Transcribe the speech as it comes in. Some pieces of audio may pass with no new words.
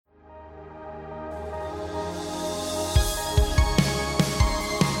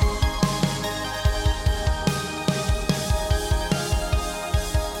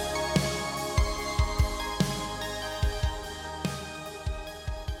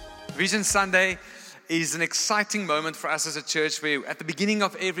Vision Sunday is an exciting moment for us as a church where at the beginning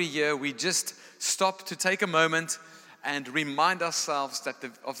of every year we just stop to take a moment and remind ourselves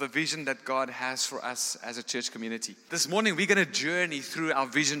of the vision that God has for us as a church community. This morning we're going to journey through our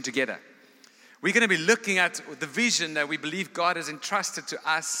vision together. We're going to be looking at the vision that we believe God has entrusted to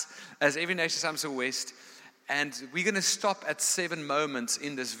us as Every Nation Somerset West, and we're going to stop at 7 moments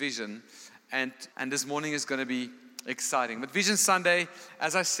in this vision, and this morning is going to be exciting. But Vision Sunday,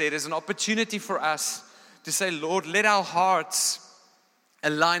 as I said, is an opportunity for us to say, Lord, let our hearts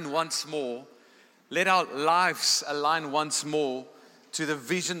align once more. Let our lives align once more to the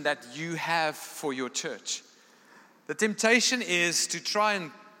vision that you have for your church. The temptation is to try and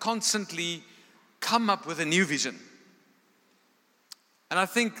constantly come up with a new vision. And I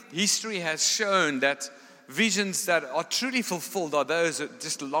think history has shown that visions that are truly fulfilled are those that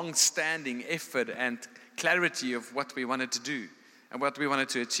just long-standing effort and clarity of what we wanted to do and what we wanted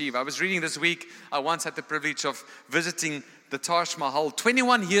to achieve. I was reading this week, I once had the privilege of visiting the Taj Mahal.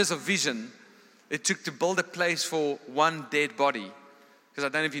 21 years of vision it took to build a place for one dead body. Because I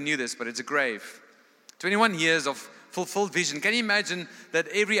don't know if you knew this, but it's a grave. 21 years of fulfilled vision. Can you imagine that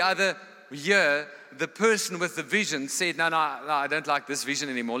every other year, the person with the vision said, no, I don't like this vision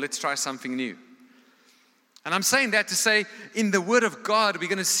anymore. Let's try something new. And I'm saying that to say, in the Word of God, we're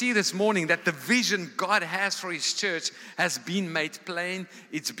going to see this morning that the vision God has for His church has been made plain,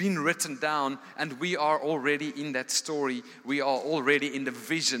 it's been written down, and we are already in that story. We are already in the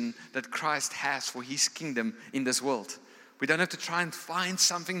vision that Christ has for His kingdom in this world. We don't have to try and find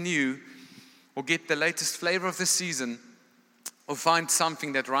something new or get the latest flavor of the season or find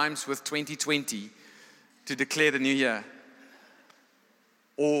something that rhymes with 2020 to declare the new year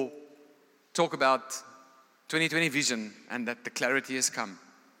or talk about 2020 vision and that the clarity has come.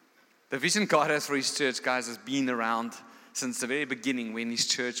 The vision God has for His church, guys, has been around since the very beginning when His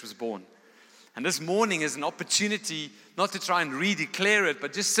church was born. And this morning is an opportunity not to try and redeclare it,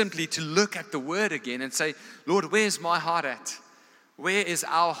 but just simply to look at the Word again and say, Lord, where's my heart at? Where is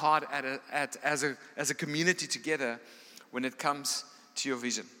our heart at as a community together when it comes to your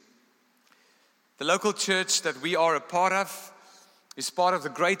vision? The local church that we are a part of is part of the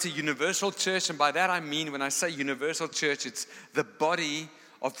greater universal church. And by that I mean, when I say universal church, it's the body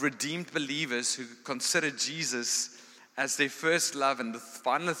of redeemed believers who consider Jesus as their first love and the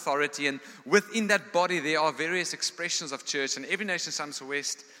final authority. And within that body, there are various expressions of church. And Every Nation Somerset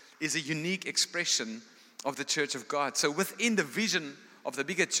West is a unique expression of the church of God. So within the vision of the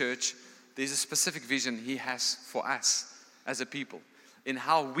bigger church, there's a specific vision He has for us as a people in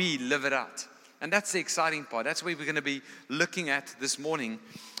how we live it out. And that's the exciting part. That's where we're going to be looking at this morning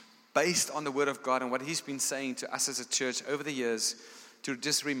based on the Word of God and what He's been saying to us as a church over the years to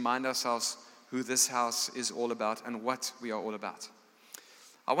just remind ourselves who this house is all about and what we are all about.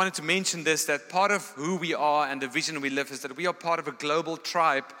 I wanted to mention this, that part of who we are and the vision we live is that we are part of a global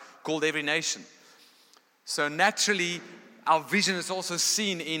tribe called Every Nation. So naturally, our vision is also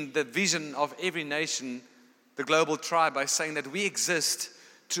seen in the vision of Every Nation, the global tribe, by saying that we exist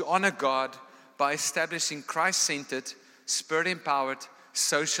to honor God by establishing Christ-centered, Spirit-empowered,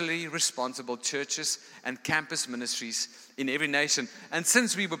 socially responsible churches and campus ministries in every nation. And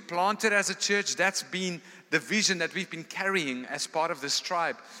since we were planted as a church, that's been the vision that we've been carrying as part of this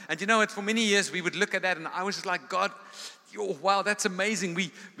tribe. And you know what, for many years we would look at that and I was just like, God, wow, that's amazing. We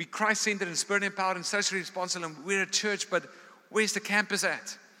Christ-centered and Spirit-empowered and socially responsible and we're a church, but where's the campus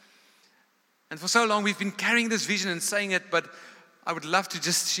at? And for so long we've been carrying this vision and saying it, but I would love to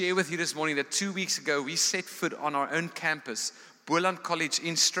just share with you this morning that 2 weeks ago we set foot on our own campus, Boland College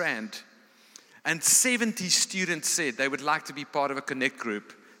in Strand, and 70 students said they would like to be part of a Connect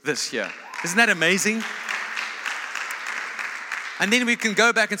group this year. Isn't that amazing? And then we can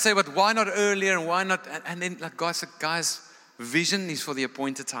go back and say, but why not earlier and why not? And then like God said, guys, vision is for the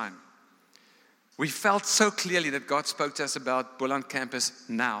appointed time. We felt so clearly that God spoke to us about Boland campus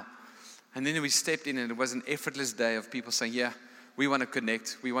now. And then we stepped in and it was an effortless day of people saying, yeah, we want to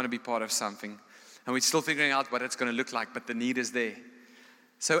connect. We want to be part of something. And we're still figuring out what it's going to look like, but the need is there.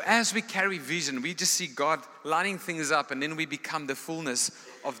 So as we carry vision, we just see God lining things up, and then we become the fullness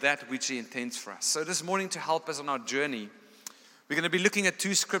of that which He intends for us. So this morning, to help us on our journey, we're going to be looking at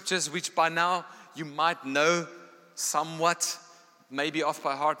 2 scriptures, which by now you might know somewhat, maybe off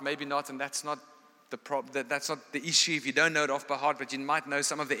by heart, maybe not, and that's not the problem. That's not the issue if you don't know it off by heart, but you might know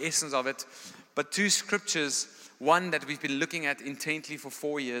some of the essence of it. But 2 scriptures, one that we've been looking at intently for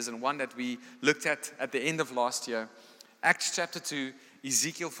 4 years and one that we looked at the end of last year. Acts chapter 2,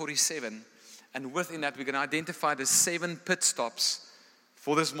 Ezekiel 47. And within that, we're going to identify the 7 pit stops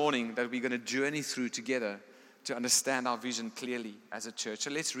for this morning that we're going to journey through together to understand our vision clearly as a church.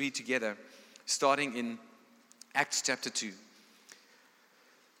 So let's read together, starting in Acts chapter 2.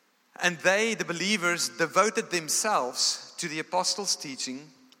 And they, the believers, devoted themselves to the apostles' teaching,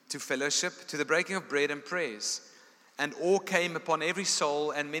 to fellowship, to the breaking of bread and prayers. And awe came upon every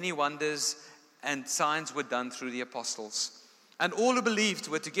soul, and many wonders and signs were done through the apostles. And all who believed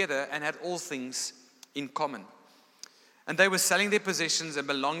were together and had all things in common. And they were selling their possessions and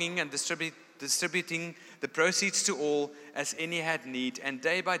belonging and distributing the proceeds to all as any had need. And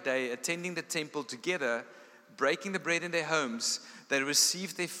day by day, attending the temple together, breaking the bread in their homes, they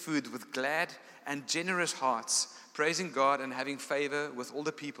received their food with glad and generous hearts, praising God and having favor with all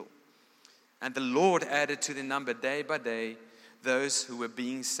the people. And the Lord added to their number day by day those who were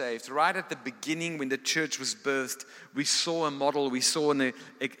being saved. Right at the beginning, when the church was birthed, we saw a model, we saw an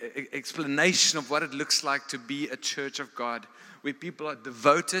explanation of what it looks like to be a church of God, where people are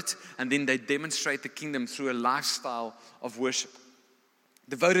devoted and then they demonstrate the kingdom through a lifestyle of worship.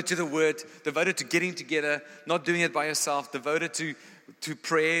 Devoted to the word, devoted to getting together, not doing it by yourself, devoted to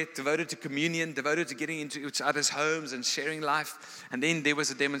prayer, devoted to communion, devoted to getting into each other's homes and sharing life. And then there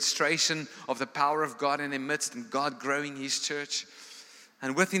was a demonstration of the power of God in their midst and God growing His church.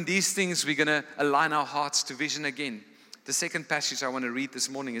 And within these things, we're going to align our hearts to vision again. The second passage I want to read this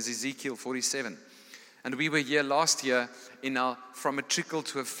morning is Ezekiel 47. And we were here last year in our From a Trickle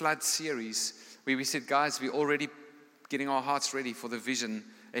to a Flood series, where we said, guys, we're already getting our hearts ready for the vision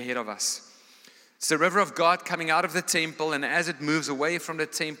ahead of us. It's the river of God coming out of the temple, and as it moves away from the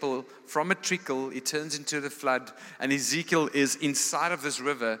temple, from a trickle, it turns into the flood, and Ezekiel is inside of this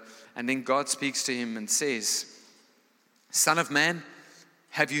river, and then God speaks to him and says, Son of man,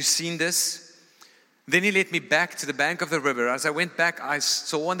 have you seen this? Then he led me back to the bank of the river. As I went back, I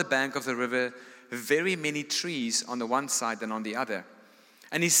saw on the bank of the river very many trees on the one side and on the other.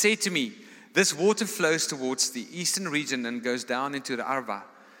 And he said to me, this water flows towards the eastern region and goes down into the Arva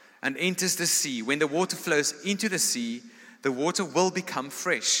and enters the sea. When the water flows into the sea, the water will become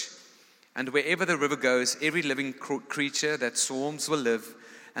fresh. And wherever the river goes, every living creature that swarms will live,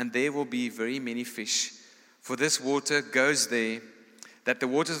 and there will be very many fish. For this water goes there, that the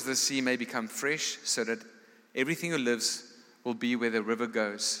waters of the sea may become fresh, so that everything who lives will be where the river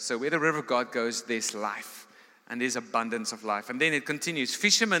goes. So where the river of God goes, there's life. And there's abundance of life. And then it continues.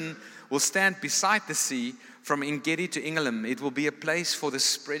 Fishermen will stand beside the sea from Engedi to Engelim. It will be a place for the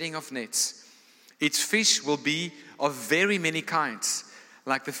spreading of nets. Its fish will be of very many kinds,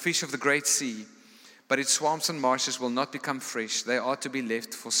 like the fish of the great sea. But its swamps and marshes will not become fresh. They are to be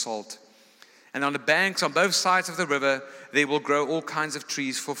left for salt. And on the banks on both sides of the river, they will grow all kinds of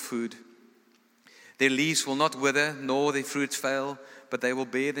trees for food. Their leaves will not wither, nor their fruits fail, but they will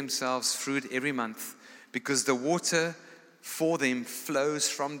bear themselves fruit every month, because the water for them flows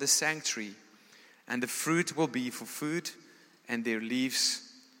from the sanctuary, and the fruit will be for food, and their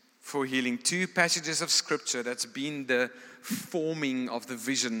leaves for healing. Two passages of scripture that's been the forming of the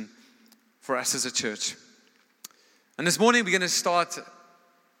vision for us as a church. And this morning we're going to start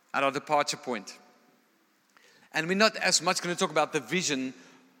at our departure point. And we're not as much going to talk about the vision,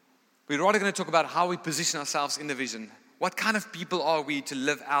 we're rather going to talk about how we position ourselves in the vision. What kind of people are we to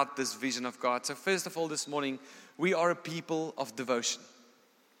live out this vision of God? So first of all, this morning, we are a people of devotion.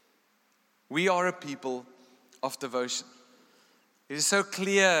 We are a people of devotion. It is so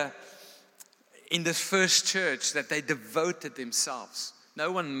clear in this first church that they devoted themselves.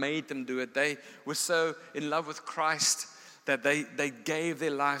 No one made them do it. They were so in love with Christ that they gave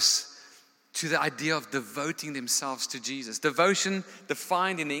their lives to the idea of devoting themselves to Jesus. Devotion,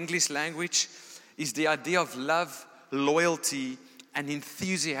 defined in the English language, is the idea of love, loyalty, and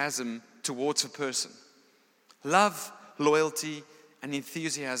enthusiasm towards a person. Love, loyalty, and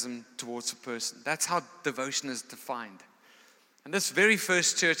enthusiasm towards a person. That's how devotion is defined. And this very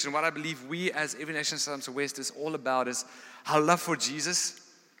first church, and what I believe we as Every Nation Sons of West is all about, is our love for Jesus,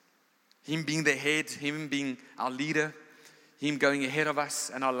 Him being the head, Him being our leader, Him going ahead of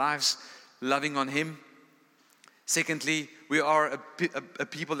us and our lives loving on Him. Secondly, we are a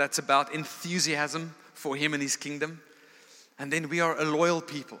people that's about enthusiasm for Him and His kingdom. And then we are a loyal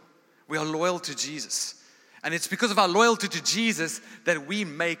people. We are loyal to Jesus. And it's because of our loyalty to Jesus that we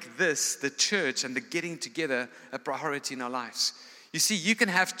make this, the church and the getting together, a priority in our lives. You see, you can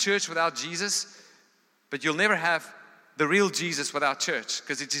have church without Jesus, but you'll never have the real Jesus without church,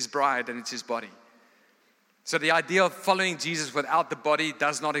 because it's His bride and it's His body. So the idea of following Jesus without the body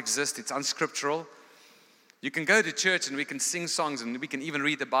does not exist. It's unscriptural. You can go to church and we can sing songs and we can even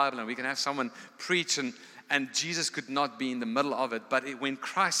read the Bible and we can have someone preach and Jesus could not be in the middle of it. But when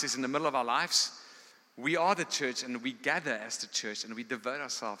Christ is in the middle of our lives, we are the church and we gather as the church and we devote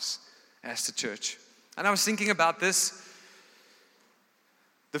ourselves as the church. And I was thinking about this.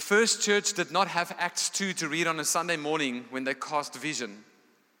 The first church did not have Acts 2 to read on a Sunday morning when they cast vision.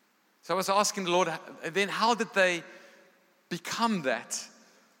 So I was asking the Lord, then how did they become that?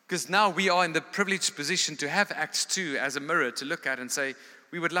 Because now we are in the privileged position to have Acts 2 as a mirror to look at and say,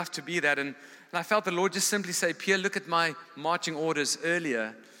 we would love to be that. And I felt the Lord just simply say, Pierre, look at my marching orders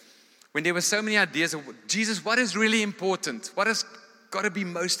earlier. When there were so many ideas of, Jesus, what is really important? What has got to be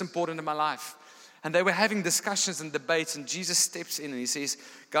most important in my life? And they were having discussions and debates, and Jesus steps in and he says,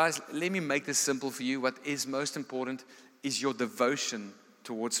 guys, let me make this simple for you. What is most important is your devotion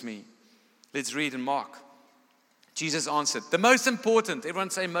towards me. Let's read in Mark. Jesus answered, the most important, everyone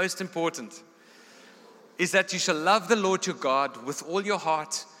say most important, is that you shall love the Lord your God with all your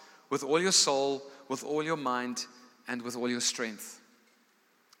heart, with all your soul, with all your mind, and with all your strength.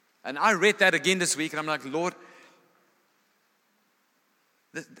 And I read that again this week, and I'm like, Lord,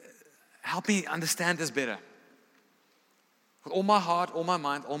 help me understand this better. With all my heart, all my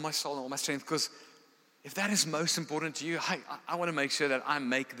mind, all my soul, and all my strength. Because if that is most important to you, I want to make sure that I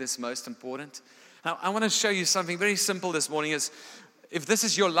make this most important. Now, I want to show you something very simple this morning. Is if this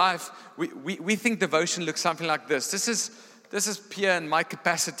is your life, we think devotion looks something like this. This is Pierre and my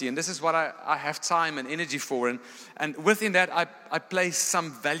capacity, and this is what I have time and energy for. And within that, I place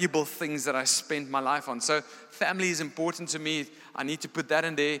some valuable things that I spend my life on. So family is important to me. I need to put that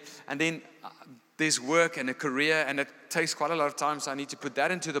in there. And then there's work and a career, and it takes quite a lot of time, so I need to put that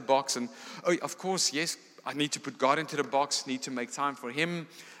into the box. And of course, yes, I need to put God into the box, need to make time for Him.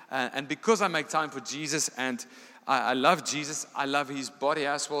 And because I make time for Jesus, and I love Jesus, I love His body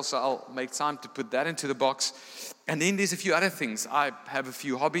as well, so I'll make time to put that into the box. And then there's a few other things. I have a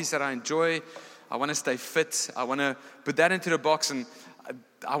few hobbies that I enjoy. I want to stay fit. I want to put that into the box, and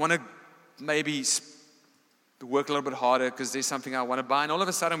I want to maybe work a little bit harder because there's something I want to buy. And all of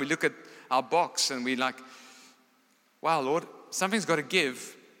a sudden we look at our box and we're like, wow, Lord, something's got to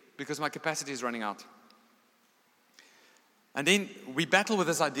give because my capacity is running out. And then we battle with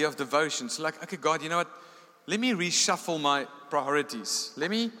this idea of devotion. So like, okay, God, you know what? Let me reshuffle my priorities. Let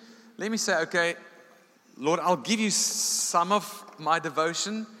me say, okay, Lord, I'll give you some of my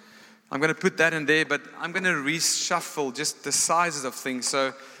devotion. I'm going to put that in there, but I'm going to reshuffle just the sizes of things.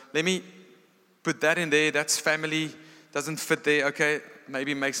 So let me put that in there. That's family, doesn't fit there. Okay,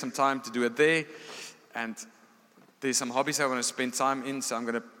 maybe make some time to do it there. And there's some hobbies I want to spend time in, so I'm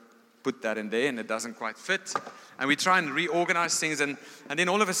going to put that in there, and it doesn't quite fit. And we try and reorganize things, and then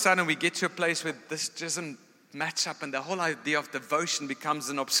all of a sudden we get to a place where this doesn't match up, and the whole idea of devotion becomes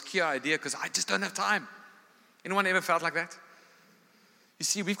an obscure idea because I just don't have time. Anyone ever felt like that? You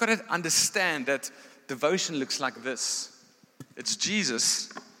see, we've got to understand that devotion looks like this. It's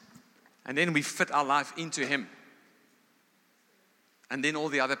Jesus, and then we fit our life into Him. And then all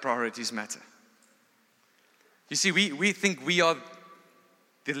the other priorities matter. You see, we think we are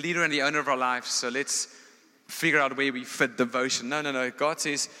the leader and the owner of our lives, so let's figure out where we fit devotion. No. God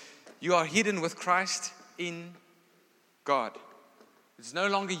says, you are hidden with Christ in God. It's no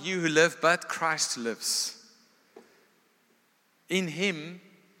longer you who live, but Christ lives. In Him,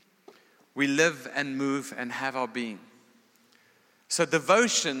 we live and move and have our being. So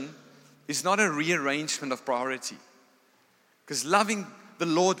devotion is not a rearrangement of priority. Because loving the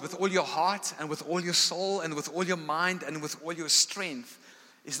Lord with all your heart and with all your soul and with all your mind and with all your strength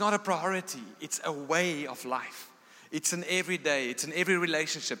is not a priority. It's a way of life. It's in every day. It's in every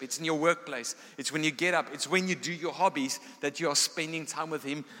relationship. It's in your workplace. It's when you get up. It's when you do your hobbies that you are spending time with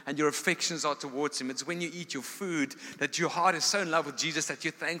Him and your affections are towards Him. It's when you eat your food that your heart is so in love with Jesus that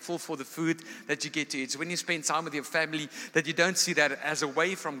you're thankful for the food that you get to eat. It's when you spend time with your family that you don't see that as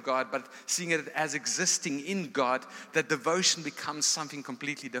away from God, but seeing it as existing in God, that devotion becomes something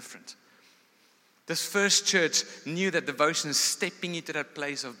completely different. This first church knew that devotion is stepping into that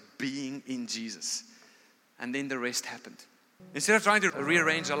place of being in Jesus. And then the rest happened. Instead of trying to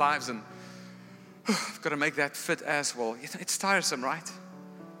rearrange our lives and I've got to make that fit as well. It's tiresome, right?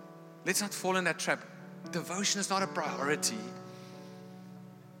 Let's not fall in that trap. Devotion is not a priority.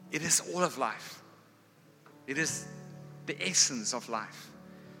 It is all of life. It is the essence of life.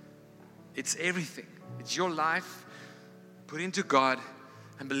 It's everything. It's your life put into God.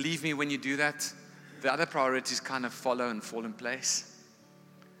 And believe me, when you do that, the other priorities kind of follow and fall in place.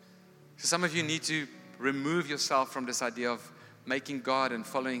 So some of you need to remove yourself from this idea of making God and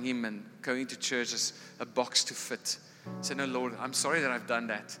following Him and going to church as a box to fit. Say, no, Lord, I'm sorry that I've done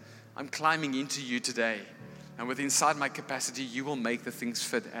that. I'm climbing into you today. And with inside my capacity, you will make the things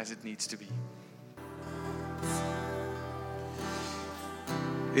fit as it needs to be.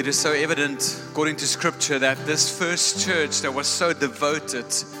 It is so evident, according to Scripture, that this first church that was so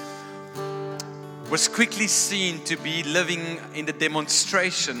devoted was quickly seen to be living in the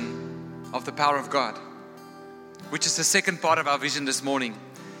demonstration of the power of God, which is the second part of our vision this morning,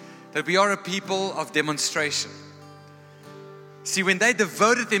 that we are a people of demonstration. See, when they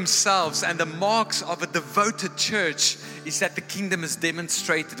devoted themselves, and the marks of a devoted church is that the kingdom is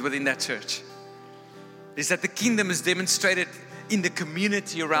demonstrated within that church. Is that the kingdom is demonstrated in the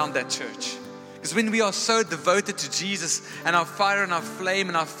community around that church. Because when we are so devoted to Jesus, and our fire and our flame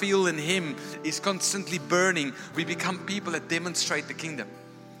and our fuel in Him is constantly burning, we become people that demonstrate the kingdom.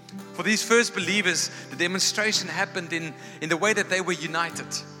 For these first believers, the demonstration happened in the way that they were united.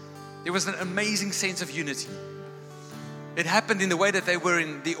 There was an amazing sense of unity. It happened in the way that they were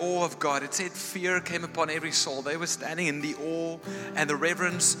in the awe of God. It said fear came upon every soul. They were standing in the awe and the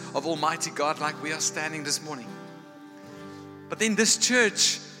reverence of Almighty God like we are standing this morning. But then this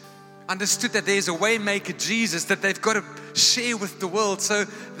church understood that there's a way maker, Jesus, that they've got to share with the world. So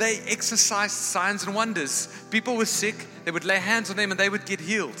they exercised signs and wonders. People were sick, they would lay hands on them and they would get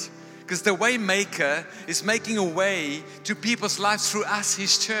healed. Because the way maker is making a way to people's lives through us,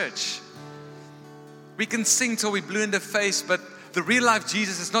 His church. We can sing till we blue in the face, but the real life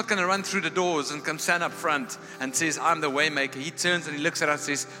Jesus is not going to run through the doors and come stand up front and says, I'm the way maker. He turns and He looks at us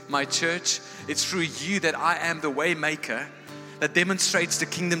and says, my church, it's through you that I am the way maker that demonstrates the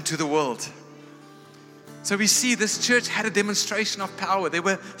kingdom to the world. So we see this church had a demonstration of power. There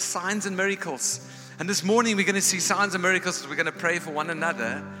were signs and miracles. And this morning we're going to see signs and miracles. We're going to pray for one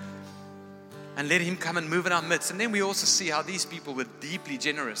another and let Him come and move in our midst. And then we also see how these people were deeply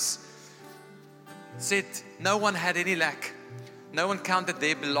generous. It said no one had any lack. No one counted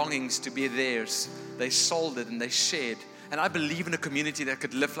their belongings to be theirs. They sold it and they shared. And I believe in a community that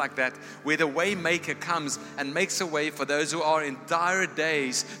could live like that, where the way maker comes and makes a way for those who are in dire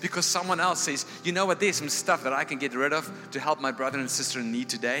days because someone else says, you know what, there's some stuff that I can get rid of to help my brother and sister in need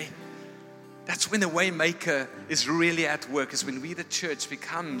today. That's when the way maker is really at work, is when we, the church,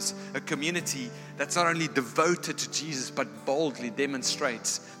 becomes a community that's not only devoted to Jesus, but boldly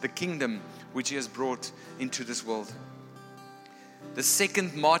demonstrates the kingdom which He has brought into this world. The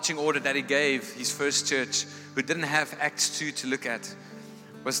second marching order that He gave His first church, who didn't have Acts 2 to look at,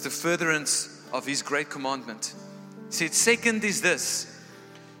 was the furtherance of His great commandment. He said, second is this: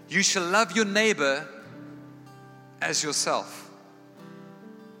 you shall love your neighbor as yourself.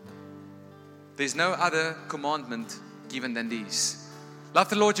 There's no other commandment given than these. Love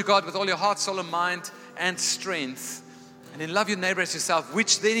the Lord your God with all your heart, soul, and mind, and strength. And then love your neighbor as yourself,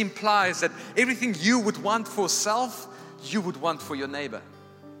 which then implies that everything you would want for self, you would want for your neighbor.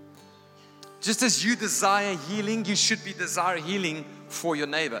 Just as you desire healing, you should be desiring healing for your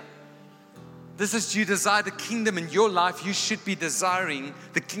neighbor. Just as you desire the kingdom in your life, you should be desiring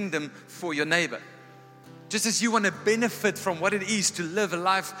the kingdom for your neighbor. Just as you want to benefit from what it is to live a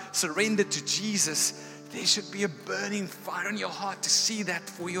life surrendered to Jesus, there should be a burning fire in your heart to see that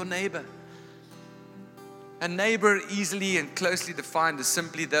for your neighbor. A neighbor, easily and closely defined, is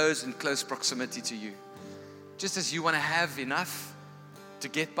simply those in close proximity to you. Just as you want to have enough to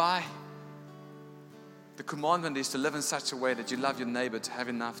get by, the commandment is to live in such a way that you love your neighbor to have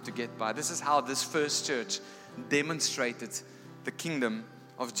enough to get by. This is how this first church demonstrated the kingdom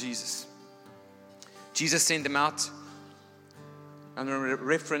of Jesus. Jesus sent them out. I'm going to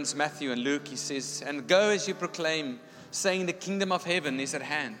reference Matthew and Luke. He says, and go as you proclaim, saying the kingdom of heaven is at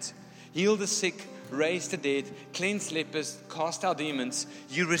hand. Heal the sick, raise the dead, cleanse lepers, cast out demons.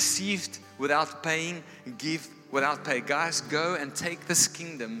 You received without paying, give without pay. Guys, go and take this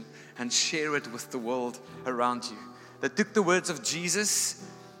kingdom and share it with the world around you. They took the words of Jesus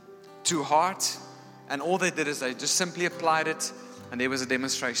to heart, and all they did is they just simply applied it, and there was a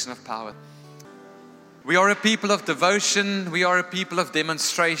demonstration of power. We are a people of devotion. We are a people of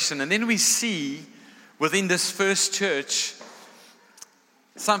demonstration. And then we see within this first church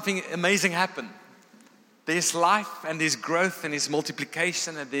something amazing happen. There's life and there's growth and there's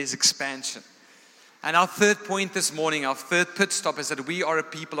multiplication and there's expansion. And our third point this morning, our third pit stop, is that we are a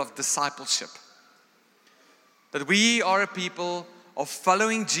people of discipleship. That we are a people of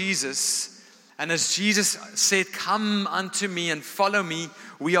following Jesus. And as Jesus said, come unto me and follow me,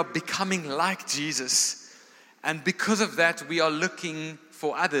 we are becoming like Jesus. And because of that, we are looking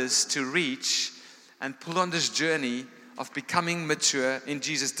for others to reach and pull on this journey of becoming mature in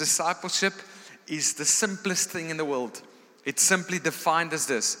Jesus. Discipleship is the simplest thing in the world. It's simply defined as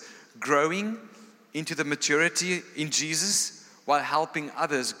this: growing into the maturity in Jesus while helping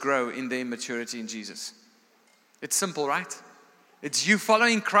others grow in their maturity in Jesus. It's simple, right? It's you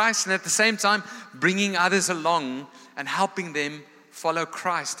following Christ and at the same time bringing others along and helping them follow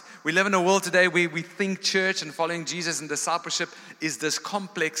Christ. We live in a world today where we think church and following Jesus and discipleship is this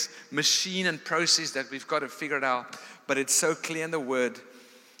complex machine and process that we've got to figure it out. But it's so clear in the Word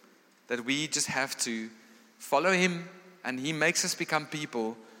that we just have to follow Him, and He makes us become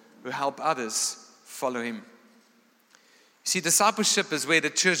people who help others follow Him. You see, discipleship is where the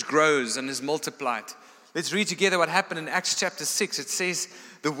church grows and is multiplied. Let's read together what happened in Acts chapter 6. It says,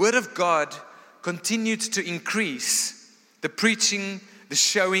 the Word of God continued to increase. The preaching, the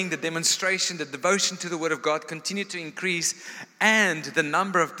showing, the demonstration, the devotion to the Word of God continued to increase, and the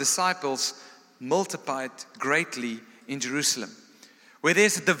number of disciples multiplied greatly in Jerusalem. Where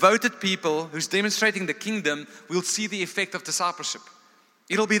there's a devoted people who's demonstrating the kingdom, we'll see the effect of discipleship.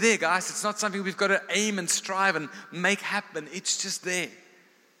 It'll be there, guys. It's not something we've got to aim and strive and make happen. It's just there.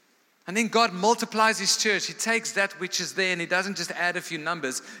 And then God multiplies His church. He takes that which is there and He doesn't just add a few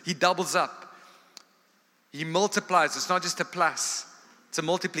numbers. He doubles up. He multiplies. It's not just a plus. It's a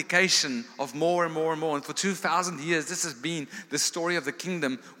multiplication of more and more and more. And for 2,000 years, this has been the story of the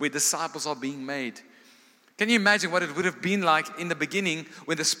kingdom where disciples are being made. Can you imagine what it would have been like in the beginning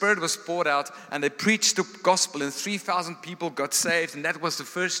when the Spirit was poured out and they preached the gospel and 3,000 people got saved, and that was the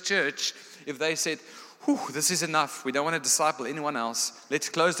first church? If they said, whew, this is enough, we don't want to disciple anyone else, let's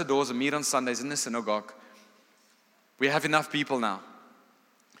close the doors and meet on Sundays in the synagogue. We have enough people now.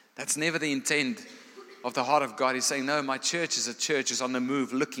 That's never the intent of the heart of God. He's saying, no, my church is a church who's on the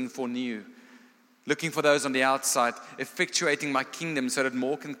move, looking for new. Looking for those on the outside, effectuating my kingdom so that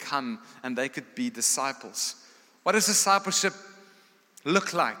more can come and they could be disciples. What does discipleship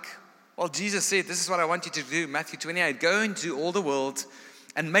look like? Well, Jesus said, this is what I want you to do, Matthew 28. Go into all the world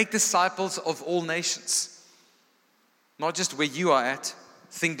and make disciples of all nations. Not just where you are at,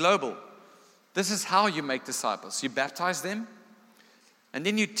 think global. This is how you make disciples. You baptize them, and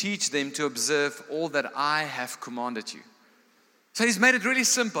then you teach them to observe all that I have commanded you. So He's made it really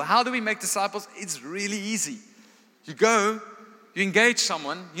simple. How do we make disciples? It's really easy. You go, you engage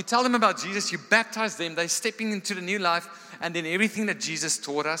someone, you tell them about Jesus, you baptize them, they're stepping into the new life, and then everything that Jesus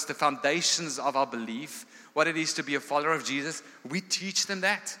taught us, the foundations of our belief, what it is to be a follower of Jesus, we teach them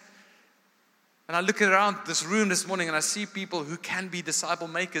that. And I look around this room this morning and I see people who can be disciple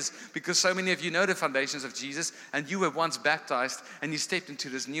makers because so many of you know the foundations of Jesus and you were once baptized and you stepped into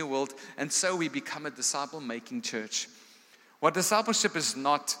this new world, and so we become a disciple making church. What discipleship is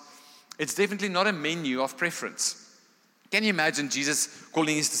not, it's definitely not a menu of preference. Can you imagine Jesus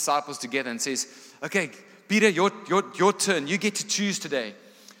calling His disciples together and says, okay, Peter, your turn. You get to choose today.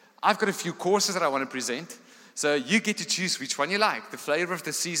 I've got a few courses that I want to present. So you get to choose which one you like. The flavor of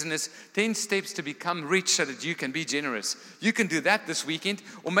the season is 10 steps to become rich so that you can be generous. You can do that this weekend,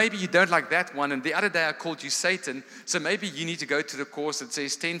 or maybe you don't like that one. And the other day I called you Satan. So maybe you need to go to the course that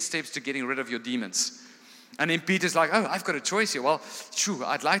says 10 steps to getting rid of your demons. And then Peter's like, oh, I've got a choice here. Well, sure,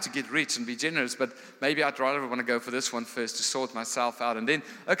 I'd like to get rich and be generous, but maybe I'd rather want to go for this one first to sort myself out. And then,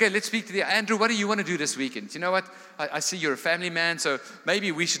 okay, let's speak to Andrew, what do you want to do this weekend? You know what? I see you're a family man, so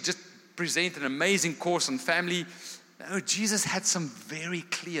maybe we should just present an amazing course on family. No, Jesus had some very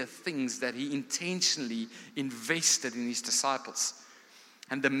clear things that He intentionally invested in His disciples.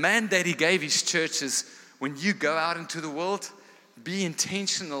 And the mandate He gave His church is, when you go out into the world, be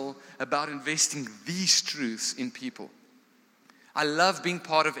intentional about investing these truths in people. I love being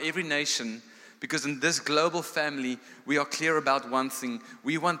part of every nation because in this global family, we are clear about one thing.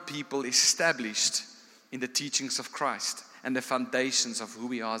 We want people established in the teachings of Christ and the foundations of who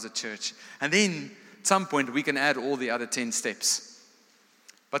we are as a church. And then at some point, we can add all the other 10 steps.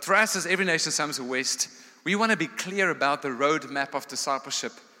 But for us as Every Nation Somerset West, we want to be clear about the roadmap of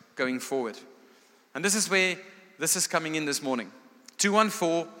discipleship going forward. And this is where this is coming in this morning.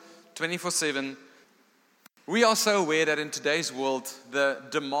 214, 24/7. We are so aware that in today's world, the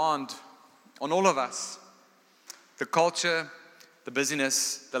demand on all of us, the culture, the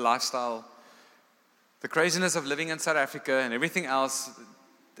busyness, the lifestyle, the craziness of living in South Africa and everything else,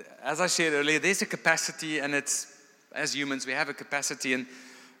 as I shared earlier, there's a capacity, and it's, as humans, we have a capacity, and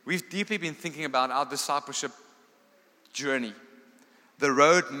we've deeply been thinking about our discipleship journey, the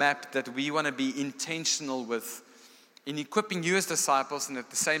roadmap that we want to be intentional with in equipping you as disciples and at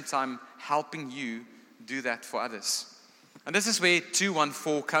the same time helping you do that for others. And this is where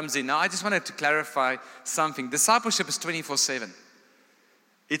 214 comes in. Now, I just wanted to clarify something. Discipleship is 24/7.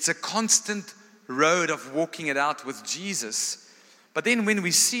 It's a constant road of walking it out with Jesus. But then when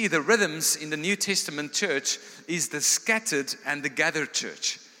we see the rhythms in the New Testament church is the scattered and the gathered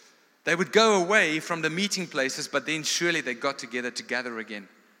church. They would go away from the meeting places, but then surely they got together to gather again.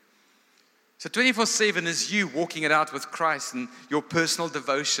 So 24/7 is you walking it out with Christ and your personal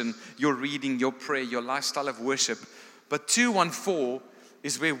devotion, your reading, your prayer, your lifestyle of worship. But 214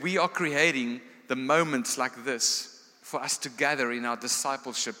 is where we are creating the moments like this for us to gather in our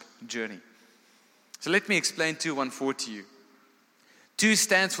discipleship journey. So let me explain 214 to you. 2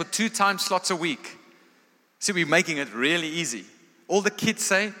 stands for 2 time slots a week. See, we're making it really easy. All the kids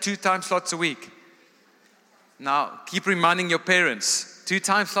say 2 time slots a week. Now, keep reminding your parents, 2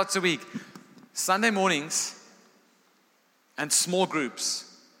 time slots a week. Sunday mornings and small groups.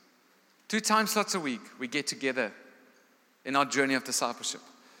 2 time slots a week, we get together in our journey of discipleship.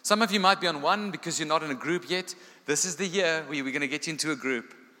 Some of you might be on one because you're not in a group yet. This is the year where we're going to get you into a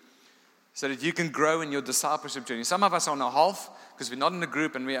group so that you can grow in your discipleship journey. Some of us are on a half because we're not in a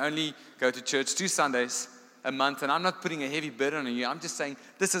group and we only go to church 2 Sundays a month. And I'm not putting a heavy burden on you. I'm just saying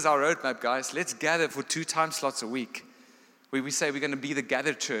this is our roadmap, guys. Let's gather for 2 time slots a week where we say we're going to be the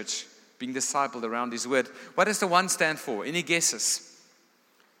gathered church, being discipled around His Word. What does the 1 stand for? Any guesses?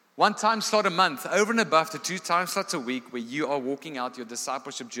 1 time slot a month, over and above the 2 time slots a week where you are walking out your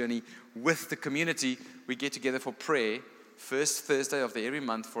discipleship journey with the community. We get together for prayer, first Thursday of every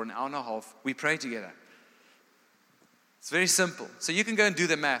month for an hour and a half. We pray together. It's very simple. So you can go and do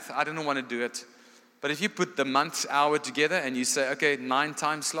the math. I don't want to do it. But if you put the month's hour together and you say, okay, 9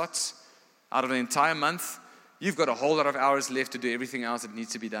 time slots out of the entire month, you've got a whole lot of hours left to do everything else that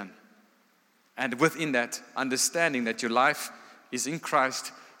needs to be done. And within that, understanding that your life is in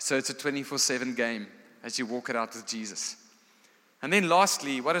Christ. So it's a 24/7 game as you walk it out with Jesus. And then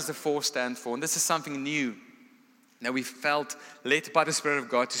lastly, what does the 4 stand for? And this is something new that we felt led by the Spirit of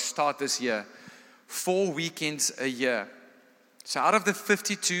God to start this year. 4 weekends a year. So out of the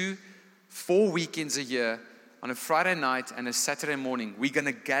 52, 4 weekends a year, on a Friday night and a Saturday morning, we're going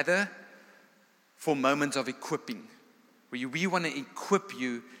to gather for moments of equipping. Where we want to equip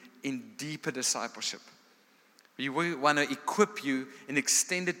you in deeper discipleship. We want to equip you in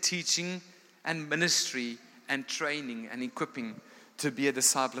extended teaching and ministry and training and equipping to be a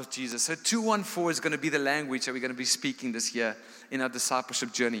disciple of Jesus. So 214 is going to be the language that we're going to be speaking this year in our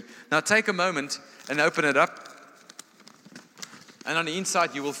discipleship journey. Now take a moment and open it up. And on the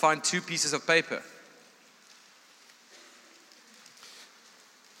inside you will find 2 pieces of paper.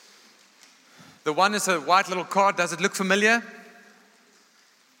 The one is a white little card. Does it look familiar?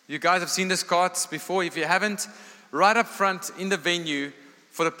 You guys have seen these cards before. If you haven't, right up front in the venue,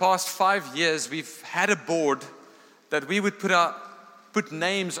 for the past 5 years, we've had a board that we would put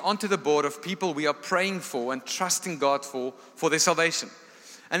names onto the board of people we are praying for and trusting God for their salvation.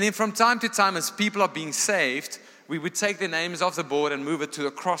 And then from time to time, as people are being saved, we would take their names off the board and move it to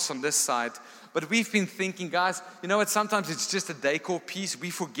a cross on this side. But we've been thinking, guys, you know what? Sometimes it's just a decor piece.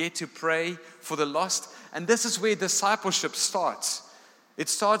 We forget to pray for the lost. And this is where discipleship starts. It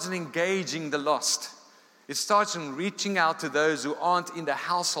starts in engaging the lost. It starts in reaching out to those who aren't in the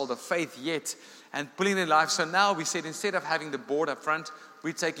household of faith yet and pulling their life. So now we said, instead of having the board up front,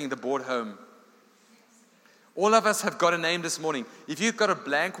 we're taking the board home. All of us have got a name this morning. If you've got a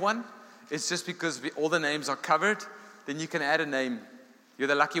blank one, it's just because all the names are covered. Then you can add a name. You're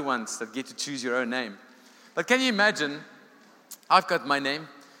the lucky ones that get to choose your own name. But can you imagine, I've got my name.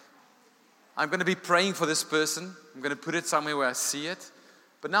 I'm going to be praying for this person. I'm going to put it somewhere where I see it.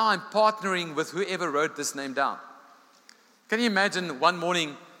 But now I'm partnering with whoever wrote this name down. Can you imagine one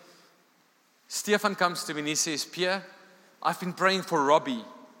morning, Stefan comes to me and he says, Pierre, I've been praying for Robbie.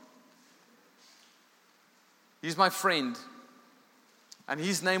 He's my friend. And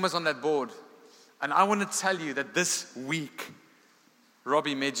his name was on that board. And I want to tell you that this week,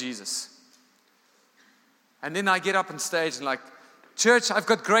 Robbie met Jesus. And then I get up on stage and like, church, I've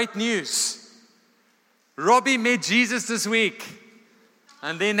got great news. Robbie met Jesus this week.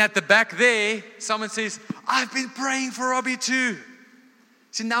 And then at the back there, someone says, I've been praying for Robbie too.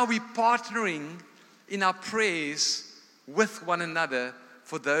 See, now we're partnering in our prayers with one another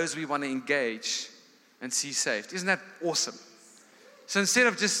for those we want to engage and see saved. Isn't that awesome? So instead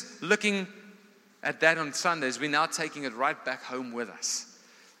of just looking at that on Sundays, we're now taking it right back home with us.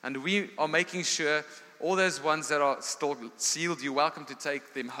 And we are making sure all those ones that are still sealed, you're welcome to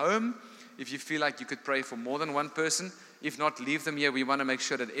take them home if you feel like you could pray for more than one person. If not, leave them here. We want to make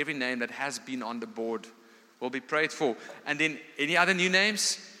sure that every name that has been on the board will be prayed for. And then any other new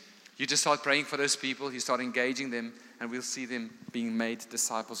names, you just start praying for those people. You start engaging them, and we'll see them being made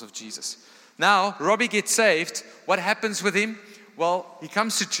disciples of Jesus. Now, Robbie gets saved. What happens with him? Well, he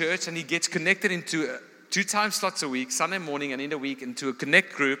comes to church, and he gets connected into 2 time slots a week, Sunday morning and in the week, into a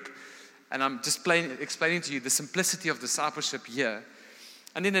connect group. And I'm just explaining to you the simplicity of discipleship here.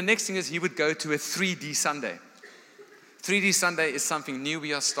 And then the next thing is he would go to a 3D Sunday. 3D Sunday is something new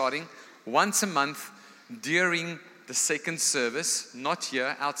we are starting once a month during the second service, not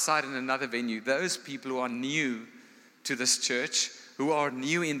here, outside in another venue. Those people who are new to this church who are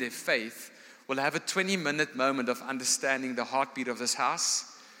new in their faith will have a 20-minute moment of understanding the heartbeat of this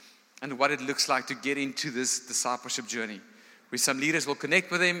house and what it looks like to get into this discipleship journey, where some leaders will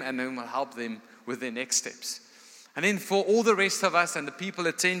connect with them and then will help them with their next steps. And then for all the rest of us and the people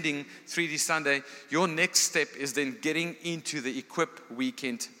attending 3D Sunday, your next step is then getting into the Equip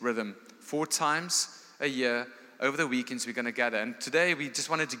Weekend rhythm. 4 times a year, over the weekends, we're going to gather. And today, we just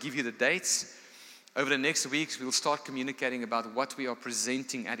wanted to give you the dates. Over the next weeks, we'll start communicating about what we are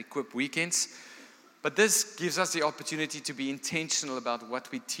presenting at Equip Weekends. But this gives us the opportunity to be intentional about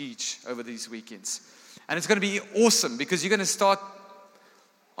what we teach over these weekends. And it's going to be awesome because you're going to start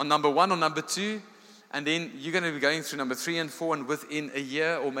on number 1 or number 2, and then you're going to be going through number 3 and 4, and within a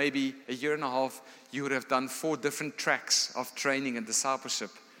year or maybe a year and a half, you would have done 4 different tracks of training and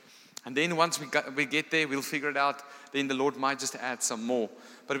discipleship. And then once we get there, we'll figure it out. Then the Lord might just add some more.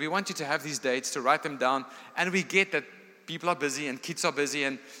 But we want you to have these dates, to write them down. And we get that people are busy and kids are busy.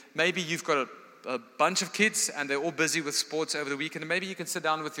 And maybe you've got a bunch of kids and they're all busy with sports over the weekend. And maybe you can sit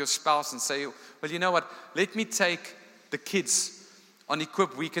down with your spouse and say, well, you know what? Let me take the kids on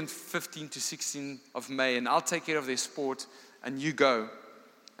Equip Weekend 15 to 16 of May. And I'll take care of their sport. And you go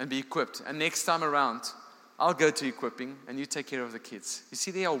and be equipped. And next time around, I'll go to equipping and you take care of the kids. You see,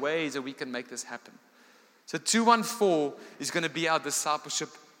 there are ways that we can make this happen. So 214 is going to be our discipleship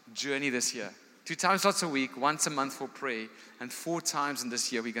journey this year. 2 times lots a week, once a month for prayer, and 4 times in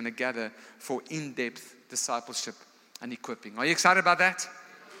this year we're going to gather for in-depth discipleship and equipping. Are you excited about that?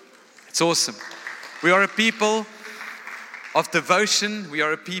 It's awesome. We are a people of devotion. We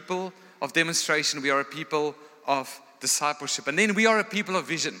are a people of demonstration. We are a people of discipleship. And then we are a people of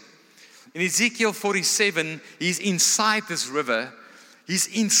vision. In Ezekiel 47, he's inside this river. He's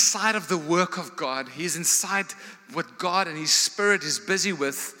inside of the work of God. He's inside what God and His Spirit is busy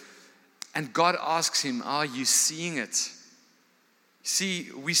with. And God asks him, are you seeing it? See,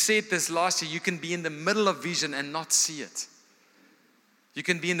 we said this last year, you can be in the middle of vision and not see it. You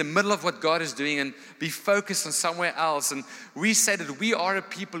can be in the middle of what God is doing and be focused on somewhere else. And we said that we are a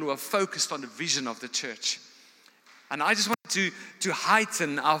people who are focused on the vision of the church. And I just want to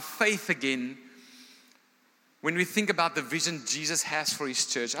heighten our faith again when we think about the vision Jesus has for His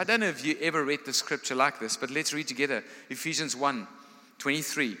church. I don't know if you ever read the scripture like this, but let's read together. Ephesians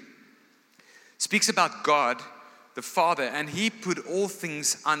 1:23 speaks about God, the Father, and He put all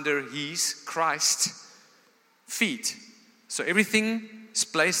things under His, Christ's feet. So everything is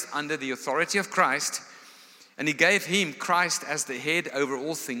placed under the authority of Christ, and He gave Him, Christ, as the head over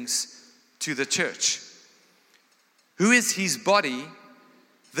all things to the church, who is His body,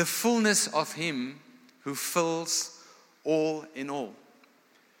 the fullness of Him who fills all in all.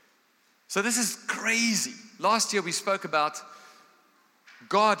 So this is crazy. Last year we spoke about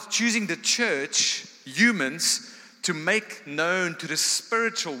God choosing the church, humans, to make known to the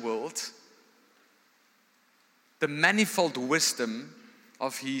spiritual world the manifold wisdom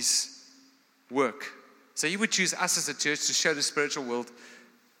of His work. So He would choose us as a church to show the spiritual world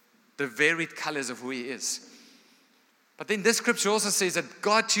the varied colors of who He is. But then this scripture also says that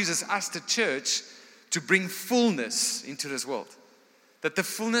God chooses us, the church, to bring fullness into this world. That the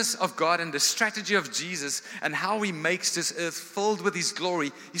fullness of God and the strategy of Jesus and how He makes this earth filled with His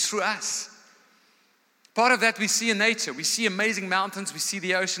glory is through us. Part of that we see in nature. We see amazing mountains. We see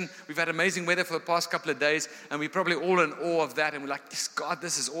the ocean. We've had amazing weather for the past couple of days, and we're probably all in awe of that. And we're like, yes, God,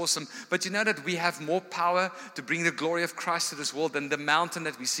 this is awesome. But you know that we have more power to bring the glory of Christ to this world than the mountain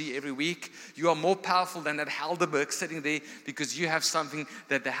that we see every week. You are more powerful than that Helderberg sitting there because you have something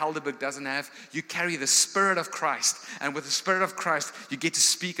that the Helderberg doesn't have. You carry the Spirit of Christ. And with the Spirit of Christ, you get to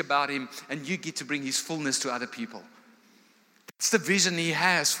speak about Him, and you get to bring His fullness to other people. That's the vision He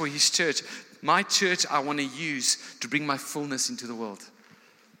has for His church. My church, I want to use to bring my fullness into the world.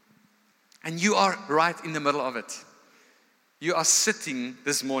 And you are right in the middle of it. You are sitting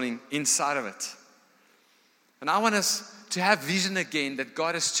this morning inside of it. And I want us to have vision again that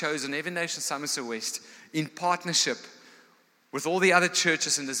God has chosen Every Nation Somerset West in partnership with all the other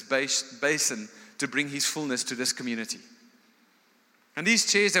churches in this basin to bring His fullness to this community. And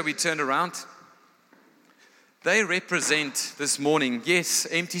these chairs that we turned around, they represent this morning, yes,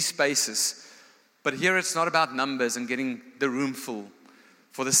 empty spaces. But here it's not about numbers and getting the room full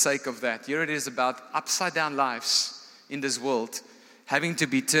for the sake of that. Here it is about upside down lives in this world having to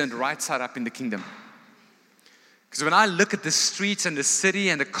be turned right side up in the kingdom. Because when I look at the streets and the city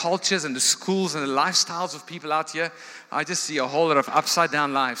and the cultures and the schools and the lifestyles of people out here, I just see a whole lot of upside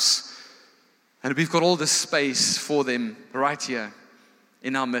down lives. And we've got all this space for them right here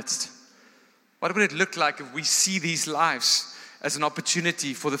in our midst. What would it look like if we see these lives as an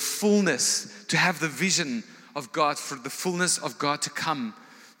opportunity for the fullness, to have the vision of God, for the fullness of God to come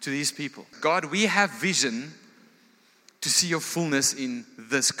to these people. God, we have vision to see your fullness in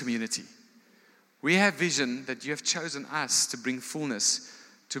this community. We have vision that you have chosen us to bring fullness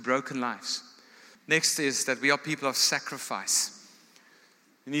to broken lives. Next is that we are people of sacrifice.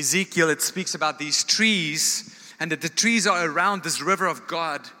 In Ezekiel, it speaks about these trees, and that the trees are around this river of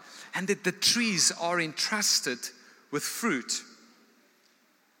God, and that the trees are entrusted with fruit,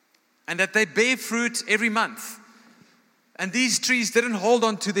 and that they bear fruit every month. And these trees didn't hold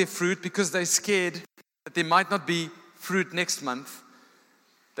on to their fruit because they're scared that there might not be fruit next month.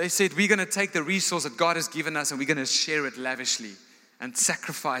 They said, we're going to take the resource that God has given us and we're going to share it lavishly and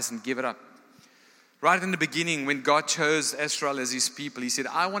sacrifice and give it up. Right in the beginning, when God chose Israel as his people, he said,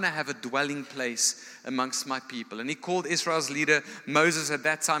 I want to have a dwelling place amongst my people. And he called Israel's leader, Moses, at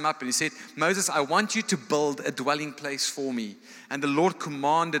that time up. And he said, Moses, I want you to build a dwelling place for me. And the Lord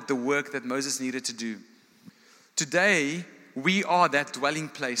commanded the work that Moses needed to do. Today, we are that dwelling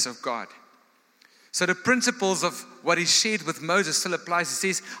place of God. So the principles of what he shared with Moses still applies.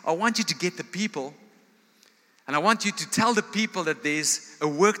 He says, I want you to get the people. And I want you to tell the people that there's a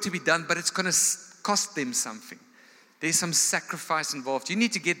work to be done, but it's going to cost them something. There's some sacrifice involved. You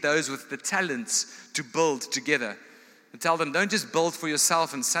need to get those with the talents to build together. And tell them, don't just build for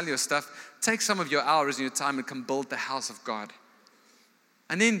yourself and sell your stuff. Take some of your hours and your time and come build the house of God.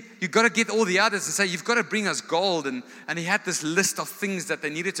 And then you've got to get all the others and say, you've got to bring us gold. And he had this list of things that they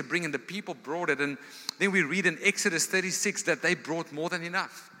needed to bring, and the people brought it. And then we read in Exodus 36 that they brought more than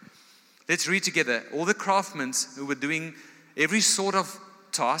enough. Let's read together. All the craftsmen who were doing every sort of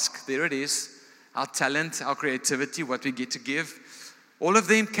task, there it is, our talent, our creativity, what we get to give. All of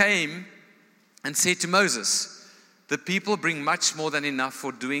them came and said to Moses, the people bring much more than enough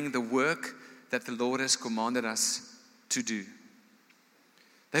for doing the work that the Lord has commanded us to do.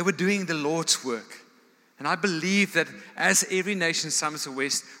 They were doing the Lord's work. And I believe that as every nation, Somerset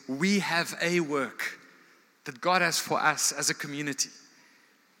West, we have a work that God has for us as a community.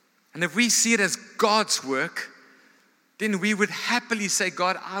 And if we see it as God's work, then we would happily say,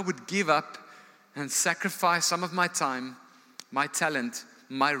 God, I would give up and sacrifice some of my time, my talent,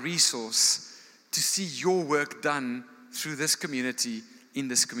 my resource to see your work done through this community, in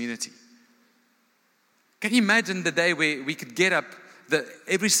this community. Can you imagine the day where we could get up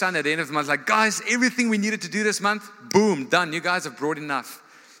every Sunday at the end of the month, like, guys, everything we needed to do this month, boom, done. You guys have brought enough.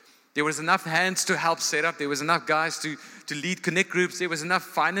 There was enough hands to help set up. There was enough guys to lead connect groups. There was enough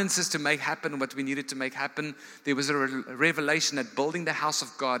finances to make happen what we needed to make happen. There was a revelation that building the house of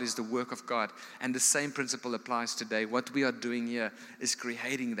God is the work of God. And the same principle applies today. What we are doing here is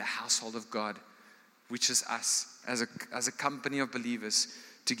creating the household of God, which is us as a company of believers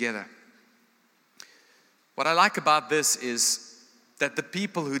together. What I like about this is that the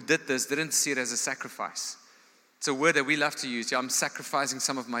people who did this didn't see it as a sacrifice. It's a word that we love to use. Yeah, I'm sacrificing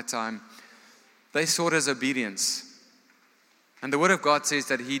some of my time. They saw it as obedience. And the Word of God says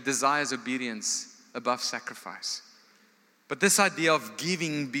that He desires obedience above sacrifice. But this idea of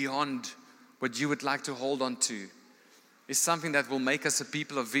giving beyond what you would like to hold on to is something that will make us a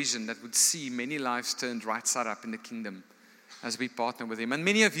people of vision that would see many lives turned right side up in the kingdom as we partner with Him. And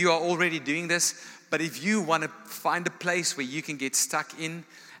many of you are already doing this, but if you want to find a place where you can get stuck in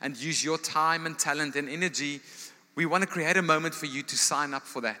and use your time and talent and energy, we want to create a moment for you to sign up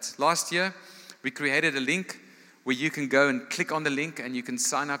for that. Last year, we created a link where you can go and click on the link and you can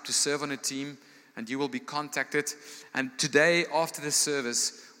sign up to serve on a team and you will be contacted. And today, after the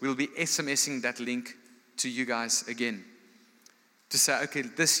service, we'll be SMSing that link to you guys again to say, okay,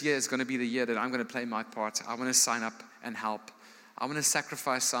 this year is going to be the year that I'm going to play my part. I want to sign up and help. I want to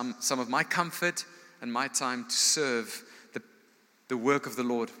sacrifice some of my comfort and my time to serve the work of the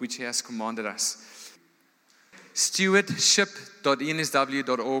Lord, which He has commanded us.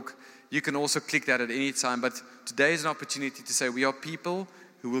 Stewardship.ensw.org. You can also click that at any time. But today is an opportunity to say we are people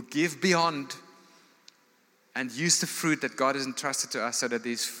who will give beyond and use the fruit that God has entrusted to us so that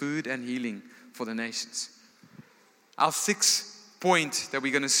there's food and healing for the nations. Our sixth point that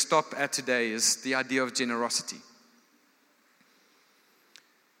we're going to stop at today is the idea of generosity.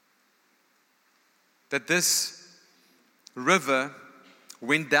 That this river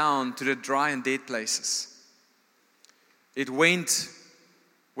went down to the dry and dead places. It went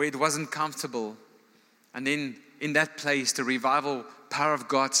where it wasn't comfortable. And then in that place, the revival power of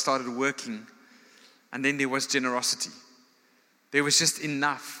God started working. And then there was generosity. There was just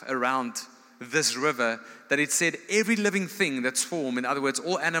enough around this river that it said every living thing that swarmed, in other words,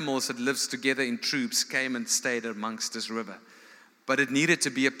 all animals that lives together in troops, came and stayed amongst this river. But it needed to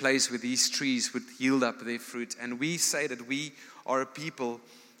be a place where these trees would yield up their fruit. And we say that we are a people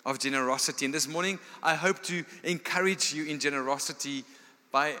of generosity. And this morning, I hope to encourage you in generosity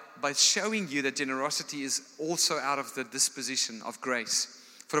by showing you that generosity is also out of the disposition of grace.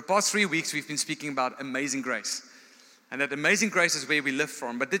 For the past 3 weeks, we've been speaking about amazing grace. And that amazing grace is where we live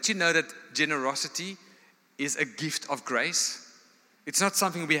from. But did you know that generosity is a gift of grace? It's not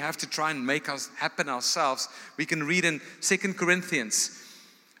something we have to try and make us happen ourselves. We can read in 2 Corinthians.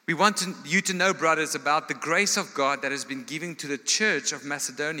 We want you to know, brothers, about the grace of God that has been given to the church of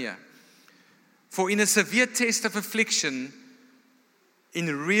Macedonia. For in a severe test of affliction,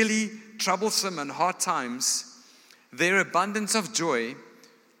 in really troublesome and hard times, their abundance of joy,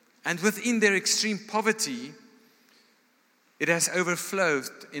 and within their extreme poverty, it has overflowed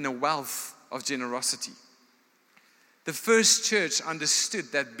in a wealth of generosity. The first church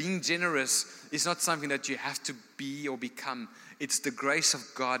understood that being generous is not something that you have to be or become. It's the grace of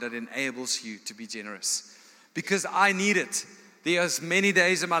God that enables you to be generous. Because I need it. There's many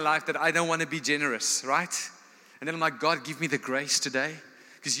days in my life that I don't want to be generous, right? And then I'm like, God, give me the grace today.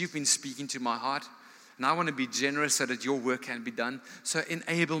 Because you've been speaking to my heart. And I want to be generous so that your work can be done. So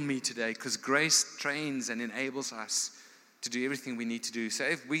enable me today. Because grace trains and enables us to do everything we need to do. So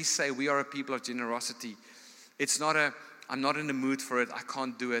if we say we are a people of generosity, it's not I'm not in the mood for it, I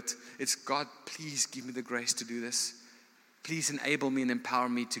can't do it. It's, God, please give me the grace to do this. Please enable me and empower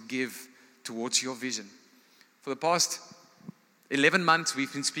me to give towards your vision. For the past 11 months,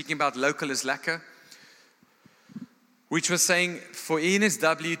 we've been speaking about local is lekker, which was saying for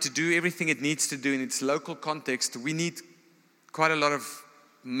ENSW to do everything it needs to do in its local context, we need quite a lot of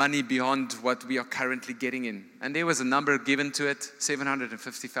money beyond what we are currently getting in. And there was a number given to it,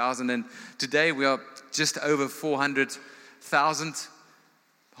 750,000. And today we are just over 400,000,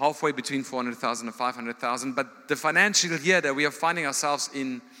 halfway between 400,000 and 500,000. But the financial year that we are finding ourselves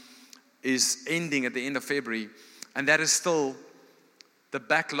in is ending at the end of February. And that is still the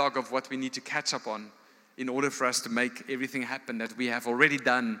backlog of what we need to catch up on in order for us to make everything happen that we have already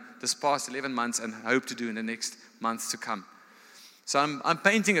done this past 11 months and hope to do in the next months to come. So I'm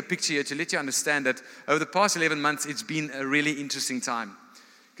painting a picture here to let you understand that over the past 11 months, it's been a really interesting time.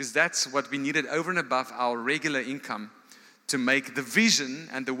 Because that's what we needed over and above our regular income to make the vision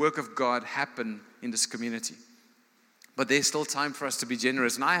and the work of God happen in this community. But there's still time for us to be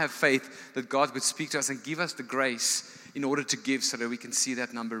generous. And I have faith that God would speak to us and give us the grace in order to give so that we can see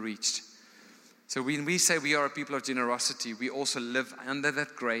that number reached. So when we say we are a people of generosity, we also live under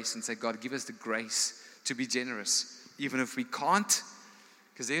that grace and say, God, give us the grace to be generous. Even if we can't,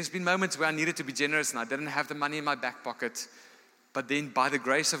 because there's been moments where I needed to be generous and I didn't have the money in my back pocket. But then by the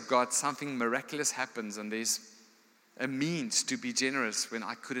grace of God, something miraculous happens and there's a means to be generous when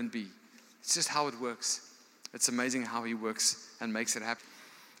I couldn't be. It's just how it works. It's amazing how He works and makes it happen.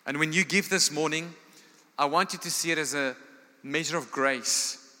 And when you give this morning, I want you to see it as a measure of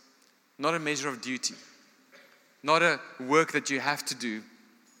grace, not a measure of duty, not a work that you have to do,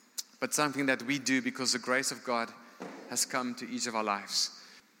 but something that we do because the grace of God has come to each of our lives.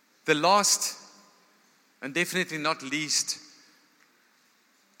 The last, and definitely not least,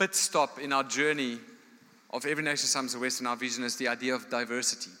 pit stop in our journey of Every Nation Sums the West in our vision is the idea of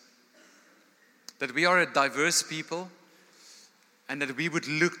diversity. That we are a diverse people and that we would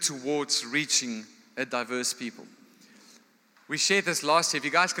look towards reaching a diverse people. We shared this last year. If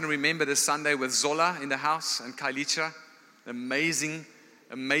you guys can remember this Sunday with Zola in the house and Kailicha, amazing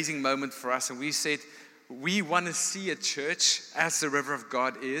moment for us. And we said, we want to see a church, as the river of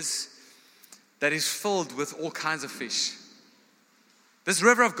God is, that is filled with all kinds of fish. This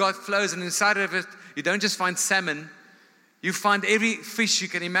river of God flows, and inside of it, you don't just find salmon, you find every fish you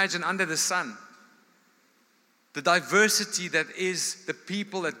can imagine under the sun. The diversity that is the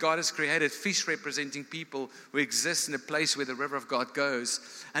people that God has created, fish representing people who exist in a place where the river of God goes.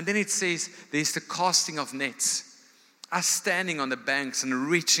 And then it says there's the casting of nets. Us standing on the banks and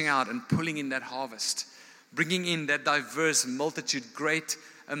reaching out and pulling in that harvest. Bringing in that diverse multitude, great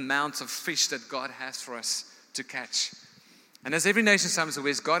amounts of fish that God has for us to catch. And as Every Nation Sums the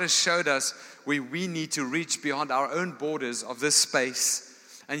West, God has showed us where we need to reach beyond our own borders of this space.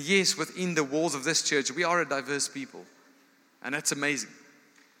 And yes, within the walls of this church, we are a diverse people. And that's amazing.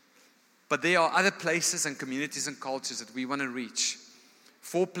 But there are other places and communities and cultures that we want to reach.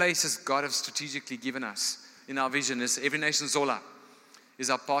 4 places God has strategically given us in our vision is Every Nation Zola, is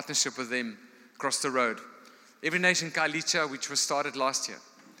our partnership with them across the road. Every Nation Kailicha, which was started last year.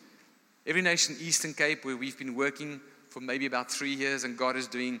 Every Nation Eastern Cape, where we've been working for maybe about 3 years, and God is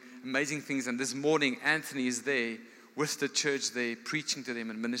doing amazing things. And this morning, Anthony is there with the church there, preaching to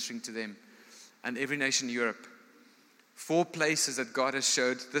them and ministering to them. And Every Nation Europe. 4 places that God has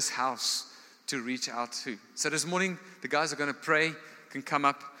showed this house to reach out to. So this morning, the guys are going to pray can come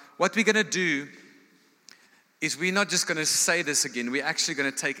up. What we're going to do is we're not just going to say this again. We're actually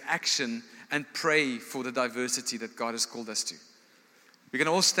going to take action and pray for the diversity that God has called us to. We're going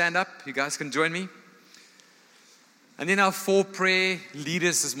to all stand up. You guys can join me. And then our 4 prayer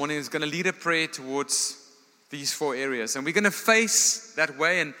leaders this morning is going to lead a prayer towards these 4 areas. And we're going to face that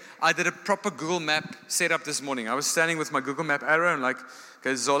way. And I did a proper Google map setup this morning. I was standing with my Google map arrow and like,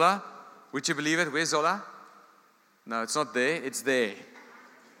 okay, Zola, would you believe it? Where's Zola? No, it's not there. It's there.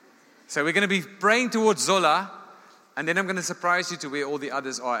 So we're going to be praying towards Zola. And then I'm going to surprise you to where all the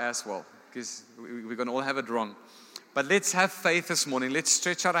others are as well. Because we're going to all have it wrong. But let's have faith this morning. Let's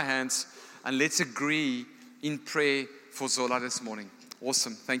stretch out our hands and let's agree in prayer for Zola this morning.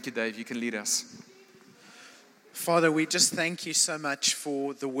 Awesome. Thank you, Dave. You can lead us. Father, we just thank you so much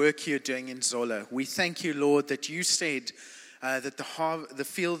for the work you're doing in Zola. We thank you, Lord, that you said that the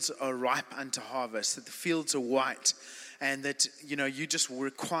fields are ripe unto harvest, that the fields are white, and that, you just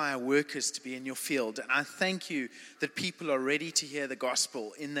require workers to be in your field. And I thank you that people are ready to hear the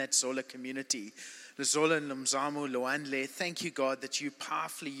gospel in that Zola community. Zola and Mzamo, Loandle, thank you, God, that you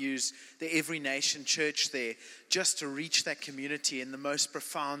powerfully use the Every Nation Church there just to reach that community in the most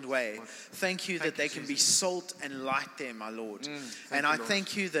profound way. Thank you that they can be salt and light there, my Lord. And I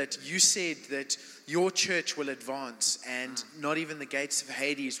thank you that you said that your church will advance and not even the gates of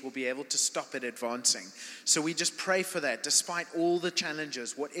Hades will be able to stop it advancing. So we just pray for that, despite all the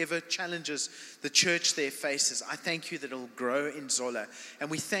challenges, whatever challenges the church there faces. I thank you that it will grow in Zola. And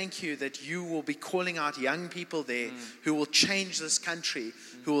we thank you that you will be calling out young people there who will change this country,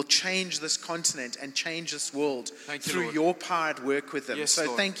 who will change this continent and change this world through Lord. your power at work with them. Yes, so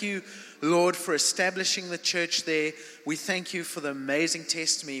Lord. thank you, Lord, for establishing the church there. We thank you for the amazing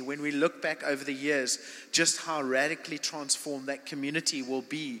testimony when we look back over the years, just how radically transformed that community will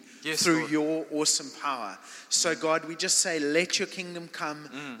be through Lord. your awesome power. So God, we just say, let your kingdom come,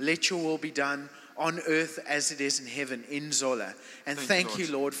 let your will be done on earth as it is in heaven in Zola. And thank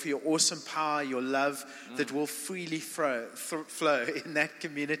you, Lord, for your awesome power, your love that will freely flow in that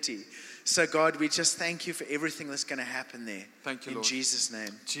community. So God, we just thank you for everything that's going to happen there. Thank you, in Lord. Jesus' name.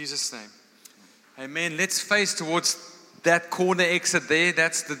 Jesus' name. Amen. Let's face towards that corner exit there.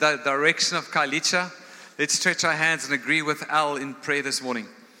 That's the direction of Kailicha. Let's stretch our hands and agree with Al in prayer this morning.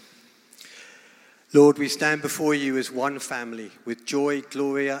 Lord, we stand before you as one family with Joy,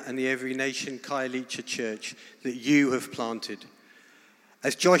 Gloria, and the Every Nation Kailicha Church that you have planted.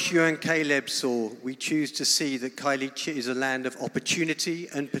 As Joshua and Caleb saw, we choose to see that Kailicha is a land of opportunity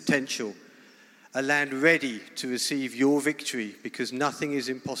and potential, a land ready to receive your victory because nothing is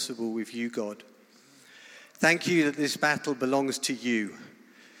impossible with you, God. Thank you that this battle belongs to you.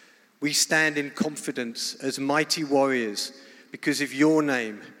 We stand in confidence as mighty warriors because of your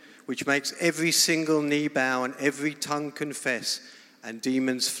name, which makes every single knee bow and every tongue confess and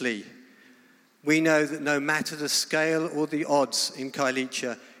demons flee. We know that no matter the scale or the odds in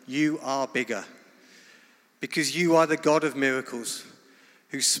Kailicha, you are bigger. Because you are the God of miracles,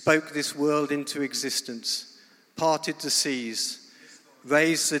 who spoke this world into existence, parted the seas,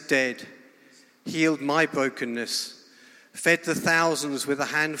 raised the dead, healed my brokenness, fed the thousands with a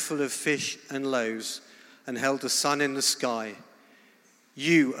handful of fish and loaves, and held the sun in the sky.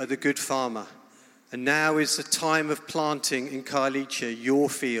 You are the good farmer, and now is the time of planting in Kailicha, your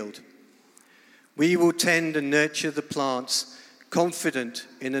field. We will tend and nurture the plants, confident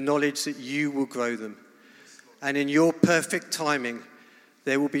in the knowledge that you will grow them. And in your perfect timing,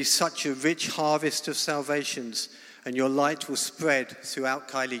 there will be such a rich harvest of salvations, and your light will spread throughout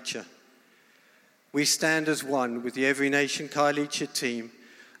Kailicha. We stand as one with the Every Nation Kailicha team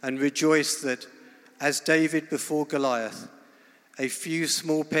and rejoice that, as David before Goliath, a few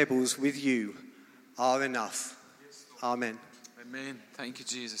small pebbles with you are enough. Amen. Amen. Thank you,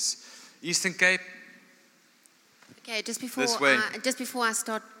 Jesus. Eastern Cape. Okay, just before I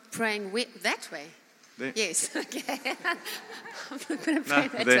start praying that way. There. Yes, okay. I'm not going to pray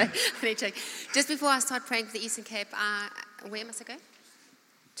that way. Just before I start praying for the Eastern Cape, where must I go?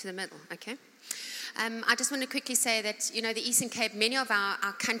 To the middle, okay. I just want to quickly say that, the Eastern Cape, many of our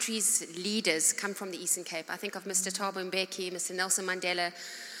country's leaders come from the Eastern Cape. I think of Mr. Thabo Mbeki, Mr. Nelson Mandela.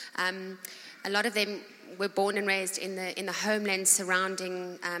 A lot of them were born and raised in the homeland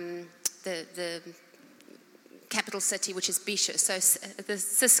surrounding the capital city, which is Bisho, so the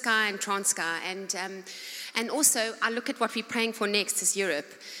Ciskei and Transkei. And also, I look at what we're praying for next is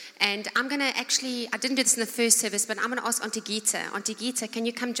Europe. And I'm going to I didn't do this in the first service, but I'm going to ask Auntie Gita. Auntie Gita, can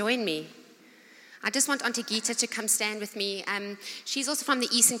you come join me? I just want Auntie Gita to come stand with me. She's also from the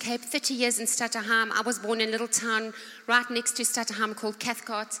Eastern Cape, 30 years in Stutterheim. I was born in a little town right next to Stutterheim called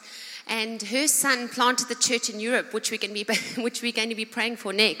Cathcart. And her son planted the church in Europe, which we're going to be praying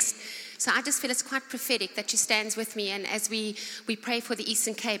for next. So I just feel it's quite prophetic that she stands with me, and as we pray for the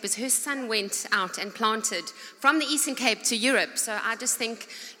Eastern Cape, as her son went out and planted from the Eastern Cape to Europe. So I just think,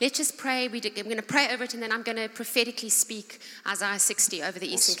 let's just pray. I'm going to pray over it, and then I'm going to prophetically speak Isaiah 60 over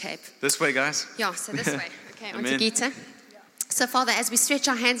the Eastern Cape. This way, guys. Yeah, so this way. Okay, Auntie Gita. So, Father, as we stretch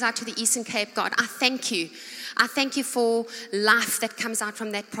our hands out to the Eastern Cape, God, I thank you. I thank you for life that comes out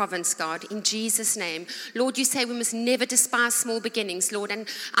from that province, God, in Jesus' name. Lord, you say we must never despise small beginnings, Lord. And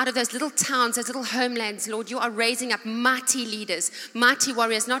out of those little towns, those little homelands, Lord, you are raising up mighty leaders, mighty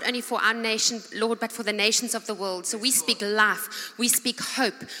warriors, not only for our nation, Lord, but for the nations of the world. So we speak life, we speak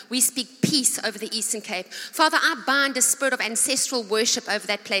hope, we speak peace over the Eastern Cape. Father, I bind a spirit of ancestral worship over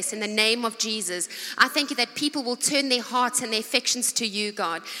that place in the name of Jesus. I thank you that people will turn their hearts and their affections to you,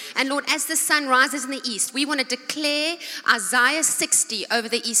 God. And Lord, as the sun rises in the east, we want to declare Isaiah 60 over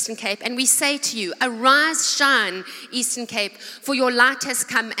the Eastern Cape, and we say to you, arise, shine, Eastern Cape, for your light has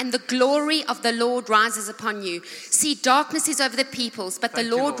come, and the glory of the Lord rises upon you. See, darkness is over the peoples, but the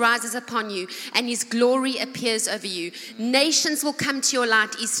Lord rises upon you, and his glory appears over you. Nations will come to your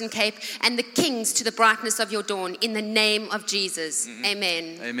light, Eastern Cape, and the kings to the brightness of your dawn, in the name of Jesus.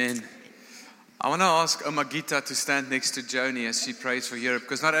 Amen. Amen. I want to ask Oma Gita to stand next to Joni as she prays for Europe,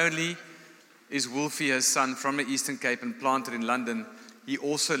 because not only is Wolfie, his son, from the Eastern Cape and planted in London, he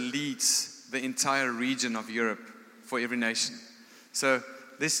also leads the entire region of Europe for every nation. So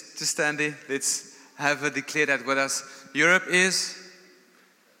let's just stand there. Let's have her declare that with us. Europe is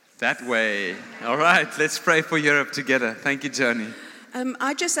that way. All right, let's pray for Europe together. Thank you, Joni.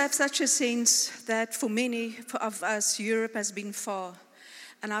 I just have such a sense that for many of us, Europe has been far.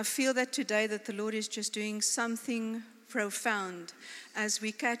 And I feel that today that the Lord is just doing something profound as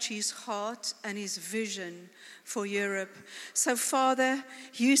we catch his heart and his vision for Europe. So, Father,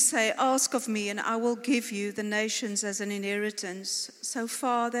 you say, ask of me and I will give you the nations as an inheritance. So,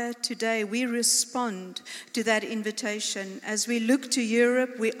 Father, today we respond to that invitation. As we look to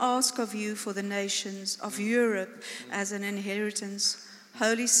Europe, we ask of you for the nations of Europe as an inheritance.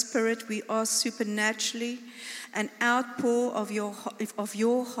 Holy Spirit, we ask supernaturally an outpour of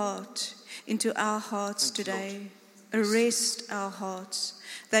your heart into our hearts today. Arrest our hearts,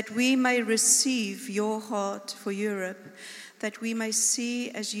 that we may receive your heart for Europe, that we may see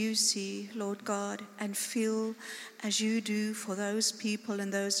as you see, Lord God, and feel as you do for those people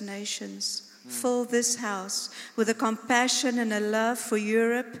and those nations. Fill this house with a compassion and a love for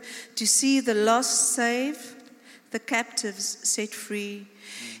Europe, to see the lost saved, the captives set free.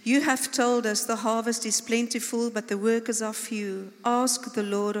 You have told us the harvest is plentiful, but the workers are few. Ask the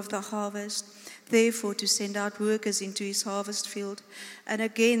Lord of the harvest, therefore, to send out workers into his harvest field. And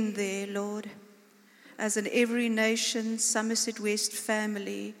again there, Lord, as in every nation, Somerset West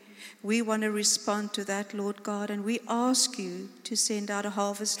family, we want to respond to that, Lord God, and we ask you to send out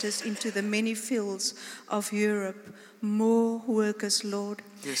harvesters into the many fields of Europe. More workers, Lord.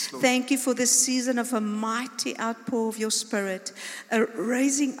 Yes, Lord. Thank you for this season of a mighty outpour of your Spirit, a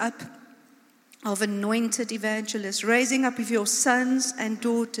raising up of anointed evangelists, raising up of your sons and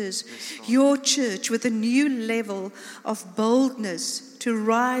daughters, your church with a new level of boldness to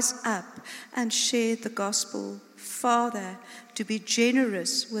rise up and share the gospel. Father, to be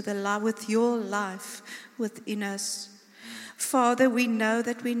generous with your life within us. Father, we know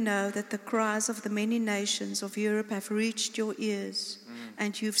that the cries of the many nations of Europe have reached your ears,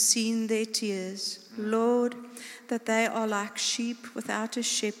 and you've seen their tears. Lord, that they are like sheep without a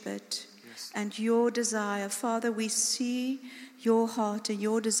shepherd. And your desire, Father, we see your heart and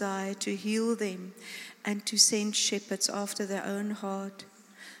your desire to heal them and to send shepherds after their own heart.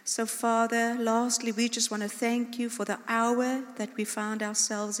 So, Father, lastly, we just want to thank you for the hour that we found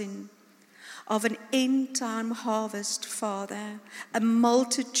ourselves in, of an end-time harvest, Father, a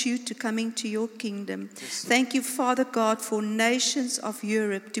multitude to come into your kingdom. Yes. Thank you, Father God, for nations of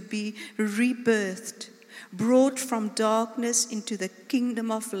Europe to be rebirthed, brought from darkness into the kingdom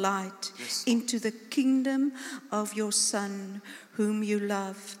of light, yes, into the kingdom of your Son, whom you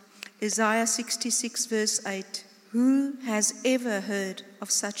love. Isaiah 66 verse 8, who has ever heard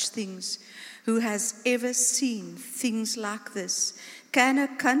of such things? Who has ever seen things like this? Can a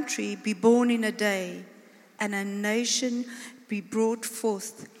country be born in a day, and a nation be brought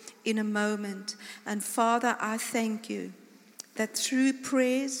forth in a moment? And Father, I thank you that through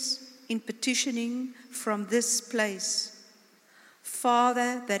prayers, in petitioning from this place,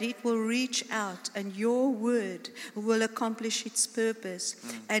 Father, that it will reach out and your word will accomplish its purpose,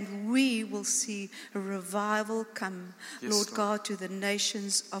 and we will see a revival come, Yes, Lord Lord. God, to the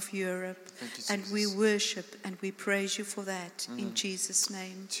nations of Europe. Thank you, And we Jesus. worship and we praise you for that in Jesus'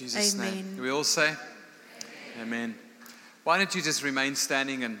 name. In Jesus' Amen. name. Do we all say? Amen. Why don't you just remain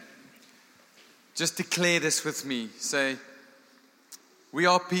standing and just declare this with me. Say, we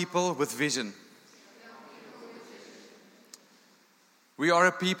are people with vision. We are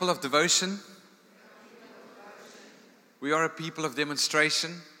a people of devotion. We are a people of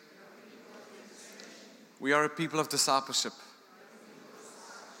demonstration. We are a people of discipleship.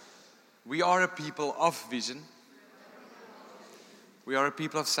 We are a people of vision. We are a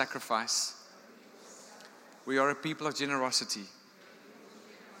people of sacrifice. We are a people of generosity.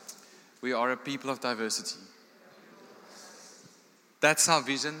 We are a people of diversity. That's our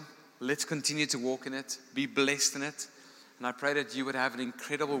vision. Let's continue to walk in it. Be blessed in it. And I pray that you would have an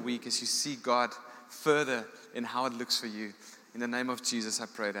incredible week as you see God further in how it looks for you. In the name of Jesus, I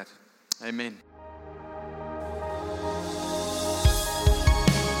pray that. Amen.